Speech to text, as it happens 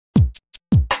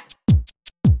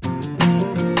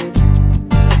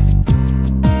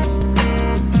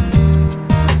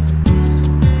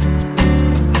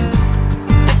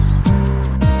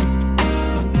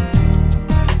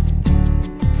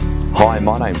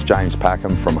G'day, my name's James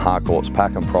Packham from Harcourts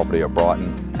Packham Property at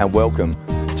Brighton, and welcome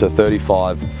to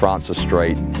 35 Francis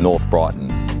Street, North Brighton.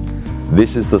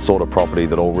 This is the sort of property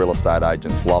that all real estate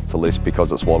agents love to list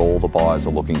because it's what all the buyers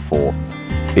are looking for.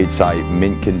 It's a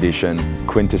mint condition,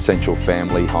 quintessential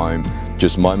family home,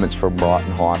 just moments from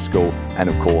Brighton High School and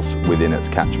of course within its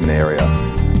catchment area.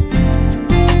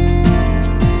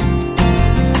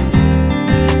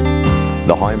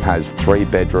 The home has 3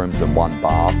 bedrooms and 1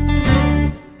 bath.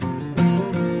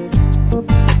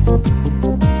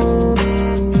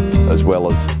 As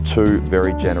well as 2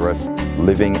 very generous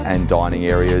living and dining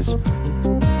areas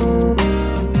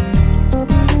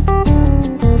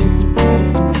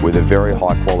with a very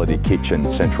high quality kitchen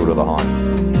central to the home,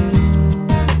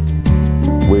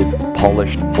 with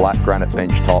polished black granite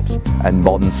bench tops and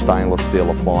modern stainless steel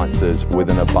appliances with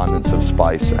an abundance of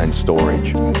space and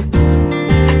storage.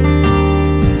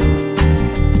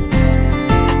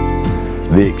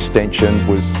 The extension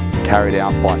was carried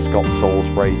out by Scott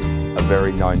Salisbury, a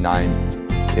very known name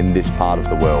in this part of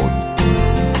the world.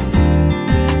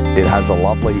 It has a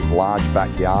lovely large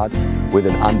backyard with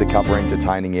an undercover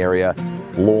entertaining area,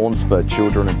 lawns for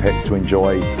children and pets to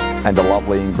enjoy, and a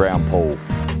lovely in-ground pool.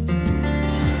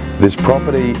 This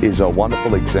property is a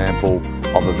wonderful example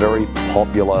of a very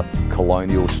popular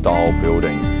colonial style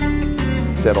building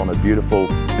set on a beautiful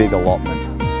big allotment.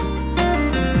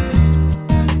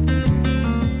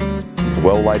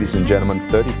 Well, ladies and gentlemen,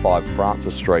 35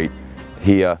 Francis Street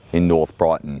here in North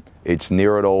Brighton. It's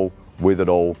near it all, with it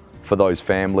all, for those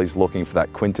families looking for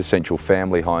that quintessential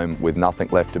family home with nothing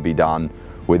left to be done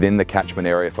within the catchment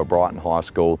area for Brighton High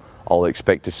School. I'll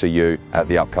expect to see you at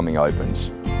the upcoming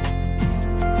opens.